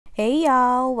Hey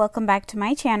y'all, welcome back to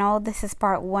my channel. This is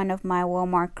part 1 of my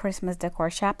Walmart Christmas decor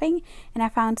shopping, and I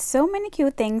found so many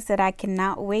cute things that I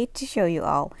cannot wait to show you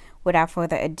all. Without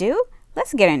further ado,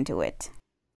 let's get into it.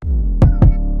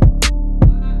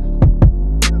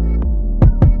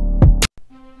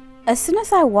 As soon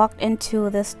as I walked into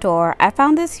the store, I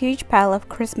found this huge pile of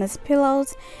Christmas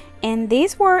pillows, and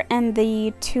these were in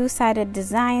the two-sided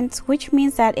designs, which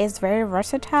means that it's very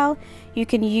versatile. You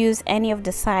can use any of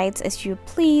the sides as you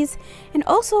please. And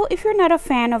also, if you're not a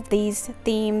fan of these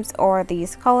themes or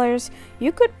these colors,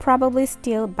 you could probably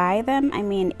still buy them. I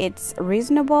mean, it's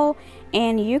reasonable,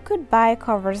 and you could buy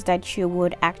covers that you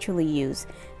would actually use.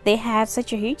 They had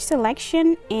such a huge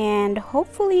selection, and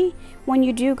hopefully when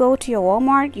you do go to your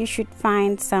Walmart, you should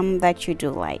find some that you do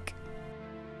like.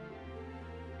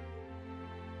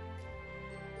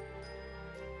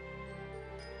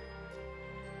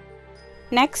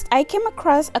 Next, I came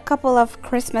across a couple of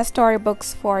Christmas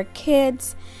storybooks for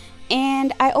kids,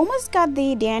 and I almost got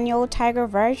the Daniel Tiger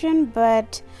version,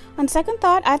 but on second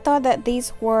thought, I thought that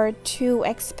these were too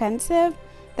expensive.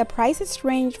 The prices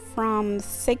range from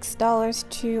 $6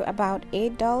 to about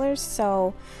 $8,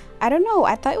 so I don't know,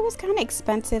 I thought it was kind of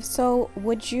expensive. So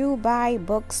would you buy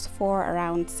books for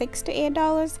around $6 to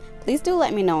 $8? Please do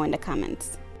let me know in the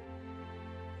comments.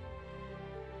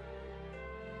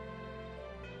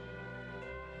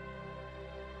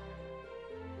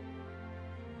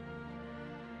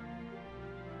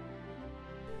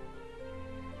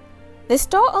 The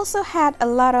store also had a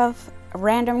lot of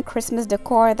random Christmas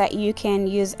decor that you can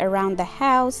use around the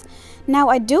house. Now,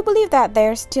 I do believe that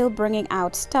they're still bringing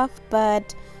out stuff,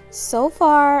 but so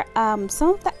far some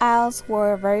of the aisles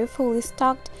were very fully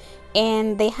stocked,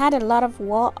 and they had a lot of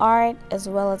wall art as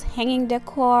well as hanging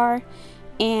decor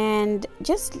and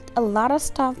just a lot of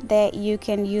stuff that you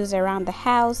can use around the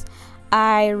house.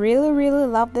 I really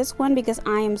love this one because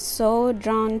I am so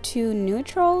drawn to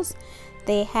neutrals.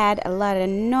 They had a lot of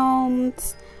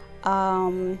gnomes,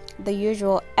 the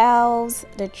usual elves,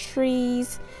 the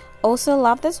trees. Also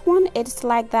love this one. It's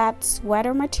like that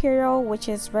sweater material, which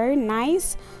is very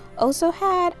nice. Also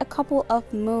had a couple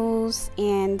of moose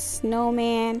and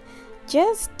snowman.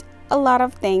 Just a lot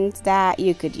of things that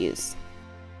you could use.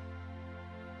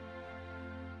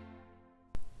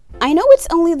 I know it's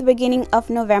only the beginning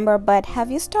of November, but have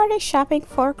you started shopping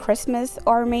for Christmas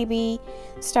or maybe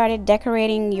started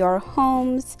decorating your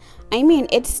homes? I mean,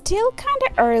 it's still kind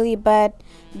of early, but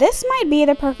this might be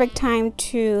the perfect time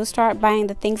to start buying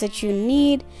the things that you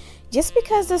need, just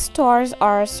because the stores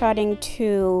are starting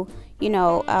to,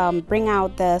 bring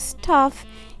out the stuff.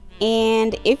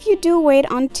 And if you do wait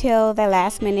until the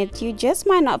last minute, you just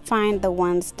might not find the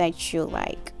ones that you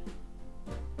like.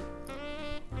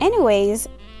 Anyways,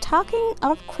 talking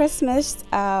of Christmas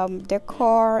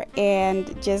decor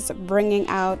and just bringing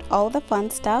out all the fun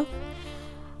stuff,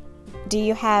 do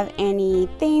you have any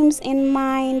themes in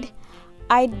mind?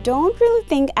 I don't really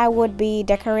think I would be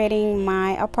decorating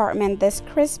my apartment this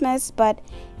Christmas, but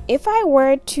if I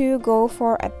were to go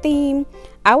for a theme,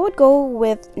 I would go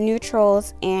with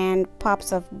neutrals and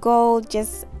pops of gold.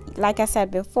 Just like I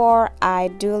said before, I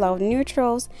do love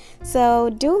neutrals, so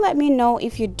do let me know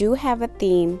if you do have a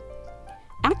theme.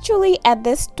 Actually, at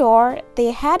this store,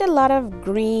 they had a lot of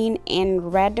green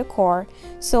and red decor.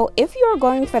 So if you're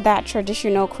going for that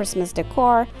traditional Christmas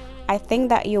decor, I think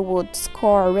that you would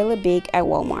score really big at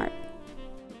Walmart.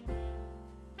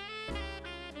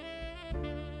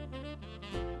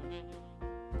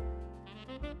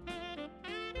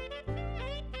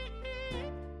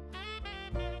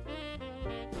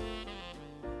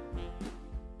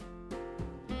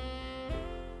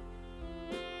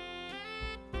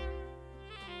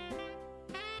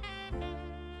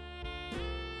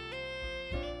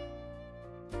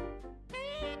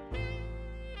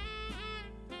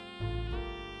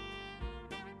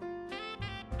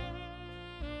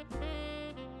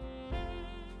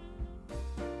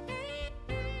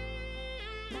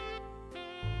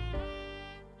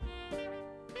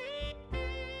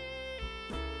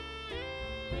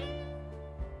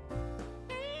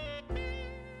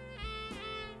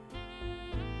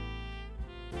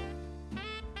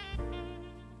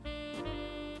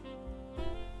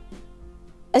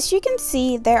 As you can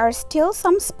see, there are still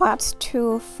some spots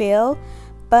to fill,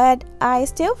 but I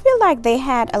still feel like they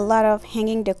had a lot of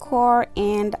hanging decor,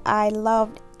 and I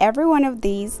loved every one of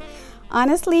these.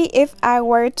 Honestly, if I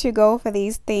were to go for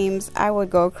these themes, I would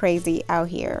go crazy out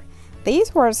here.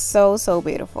 These were so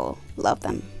beautiful. Love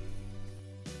them.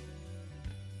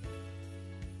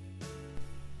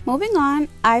 Moving on,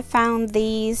 I found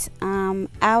these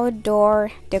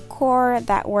outdoor decor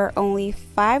that were only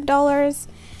 $5.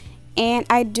 And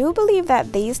I do believe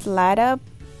that these light up.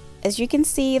 As you can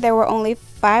see, they were only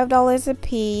 $5 a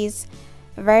piece.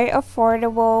 Very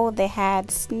affordable. They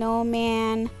had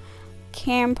snowman,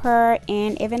 camper,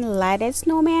 and even lighted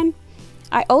snowman.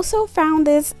 I also found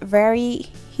this very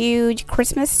huge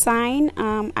Christmas sign.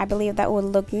 I believe that would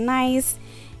look nice.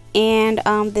 And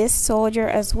this soldier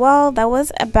as well, that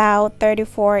was about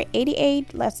 $34.88.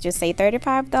 Let's just say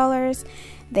 $35.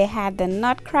 They had the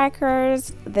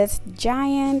nutcrackers, this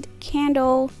giant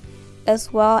candle,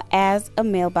 as well as a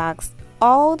mailbox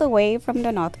all the way from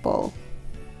the North Pole.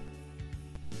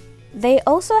 They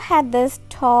also had this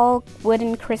tall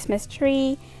wooden Christmas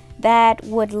tree that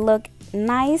would look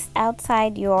nice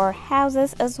outside your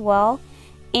houses as well.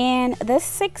 And this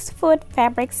 6-foot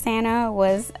fabric Santa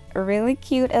was really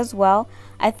cute as well.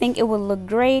 I think it would look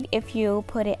great if you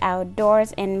put it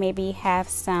outdoors and maybe have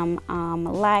some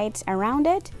lights around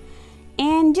it.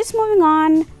 And just moving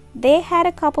on, they had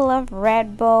a couple of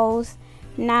red bows.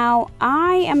 Now,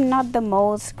 I am not the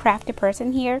most crafty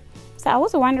person here, so I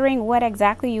was wondering what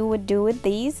exactly you would do with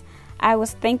these. I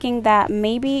was thinking that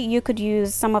maybe you could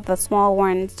use some of the small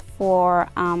ones for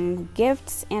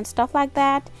gifts and stuff like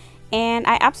that. And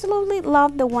I absolutely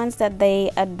love the ones that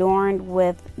they adorned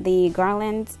with the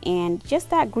garlands and just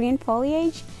that green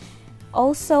foliage.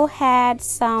 Also had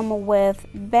some with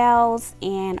bells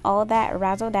and all that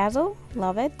razzle dazzle.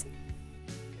 Love it.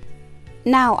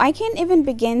 Now, I can't even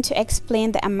begin to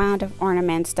explain the amount of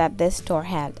ornaments that this store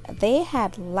had. They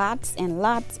had lots and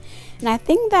lots. And I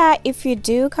think that if you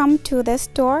do come to this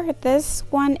store, this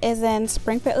one is in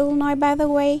Springfield, Illinois, by the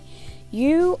way,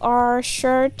 you are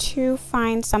sure to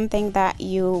find something that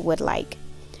you would like.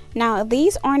 Now,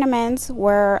 these ornaments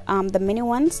were the mini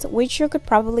ones, which you could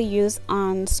probably use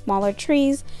on smaller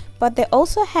trees, but they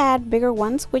also had bigger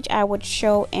ones, which I would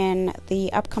show in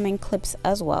the upcoming clips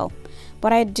as well.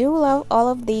 But I do love all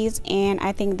of these, and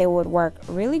I think they would work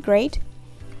really great.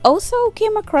 Also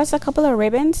came across a couple of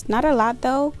ribbons, not a lot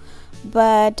though,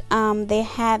 but they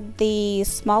had the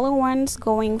smaller ones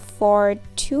going for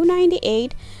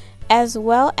 $2.98, as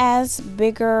well as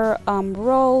bigger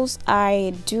rolls.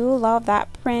 I do love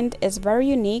that print. It's very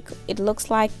unique. It looks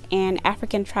like an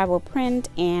African tribal print,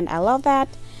 and I love that.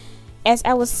 As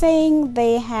I was saying,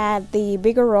 they had the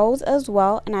bigger rolls as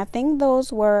well, and I think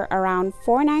those were around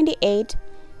 $4.98.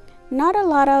 Not a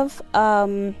lot of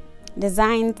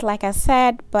designs, like I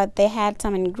said, but they had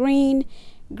some in green,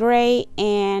 gray,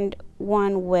 and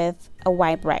one with a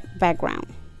white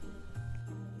background.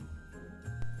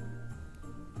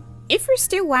 If you're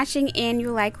still watching and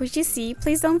you like what you see,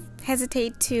 please don't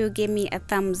hesitate to give me a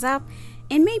thumbs up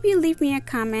and maybe leave me a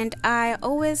comment. I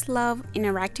always love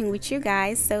interacting with you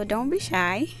guys, so don't be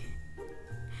shy.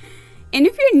 And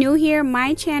if you're new here,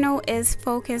 my channel is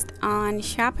focused on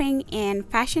shopping and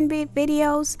fashion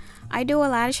videos. I do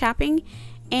a lot of shopping,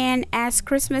 and as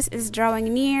Christmas is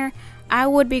drawing near, I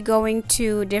would be going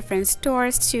to different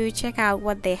stores to check out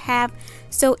what they have.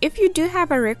 So if you do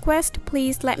have a request,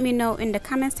 please let me know in the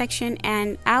comment section,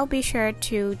 and I'll be sure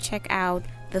to check out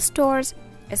the stores,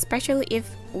 especially if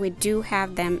we do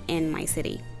have them in my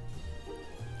city.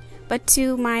 But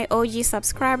to my OG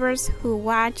subscribers who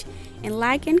watch and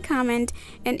like and comment,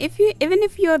 and even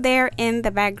if you're there in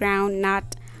the background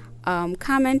not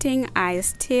commenting, I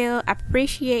still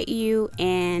appreciate you,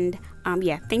 and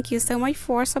yeah, thank you so much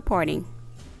for supporting.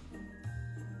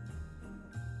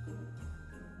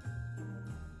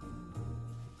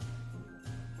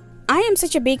 I am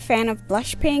such a big fan of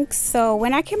blush pink, so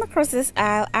when I came across this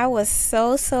aisle, I was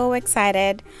so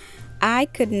excited. I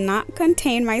could not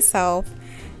contain myself.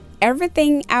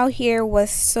 Everything out here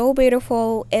was so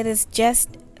beautiful. It is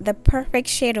just the perfect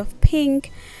shade of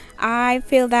pink. I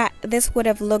feel that this would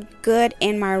have looked good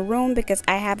in my room because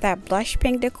I have that blush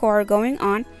pink decor going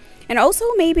on. And also,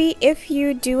 maybe if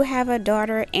you do have a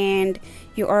daughter and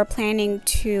you are planning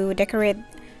to decorate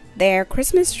their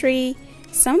Christmas tree,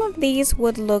 some of these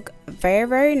would look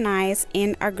very nice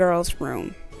in a girl's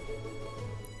room.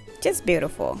 Just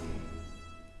beautiful.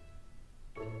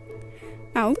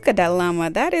 Oh, look at that llama.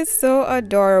 That is so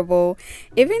adorable.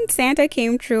 Even Santa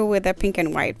came through with a pink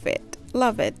and white fit.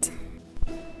 Love it.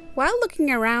 While looking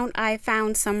around, I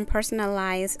found some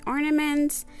personalized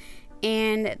ornaments,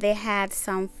 and they had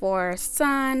some for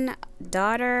son,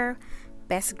 daughter,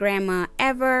 best grandma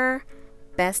ever,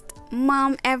 best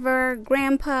mom ever,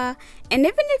 grandpa, and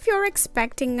even if you're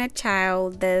expecting a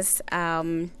child this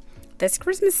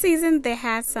Christmas season, they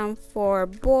had some for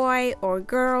boy or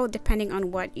girl depending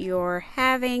on what you're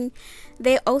having.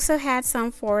 They also had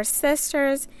some for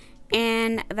sisters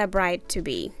and the bride to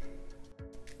be.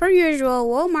 Per usual,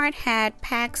 Walmart had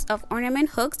packs of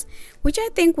ornament hooks, which I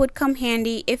think would come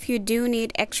handy if you do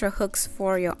need extra hooks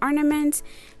for your ornaments.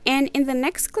 And in the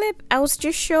next clip, I was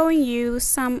just showing you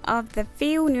some of the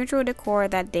few neutral decor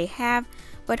that they have,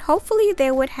 but hopefully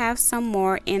they would have some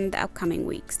more in the upcoming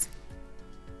weeks.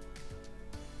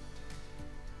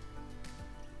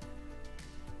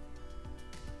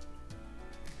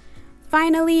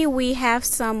 Finally, we have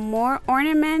some more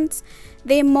ornaments.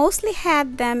 They mostly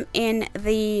had them in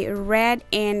the red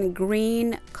and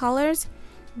green colors,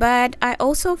 but I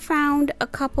also found a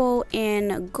couple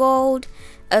in gold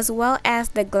as well as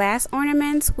the glass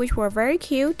ornaments, which were very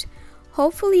cute.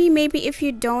 Hopefully, maybe if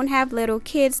you don't have little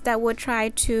kids that would try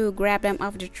to grab them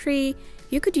off the tree,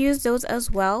 you could use those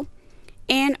as well.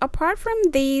 And apart from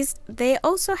these, they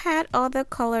also had other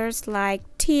colors like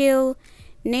teal,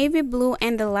 navy blue,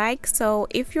 and the like. So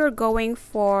if you're going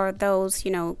for those,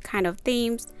 kind of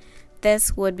themes,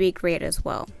 this would be great as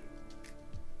well.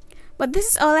 But this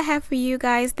is all I have for you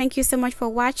guys. Thank you so much for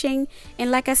watching,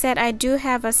 and like I said, I do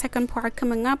have a second part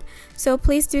coming up, so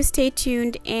please do stay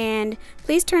tuned and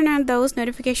please turn on those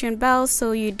notification bells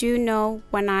so you do know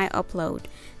when I upload.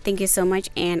 Thank you so much,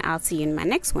 and I'll see you in my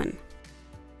next one.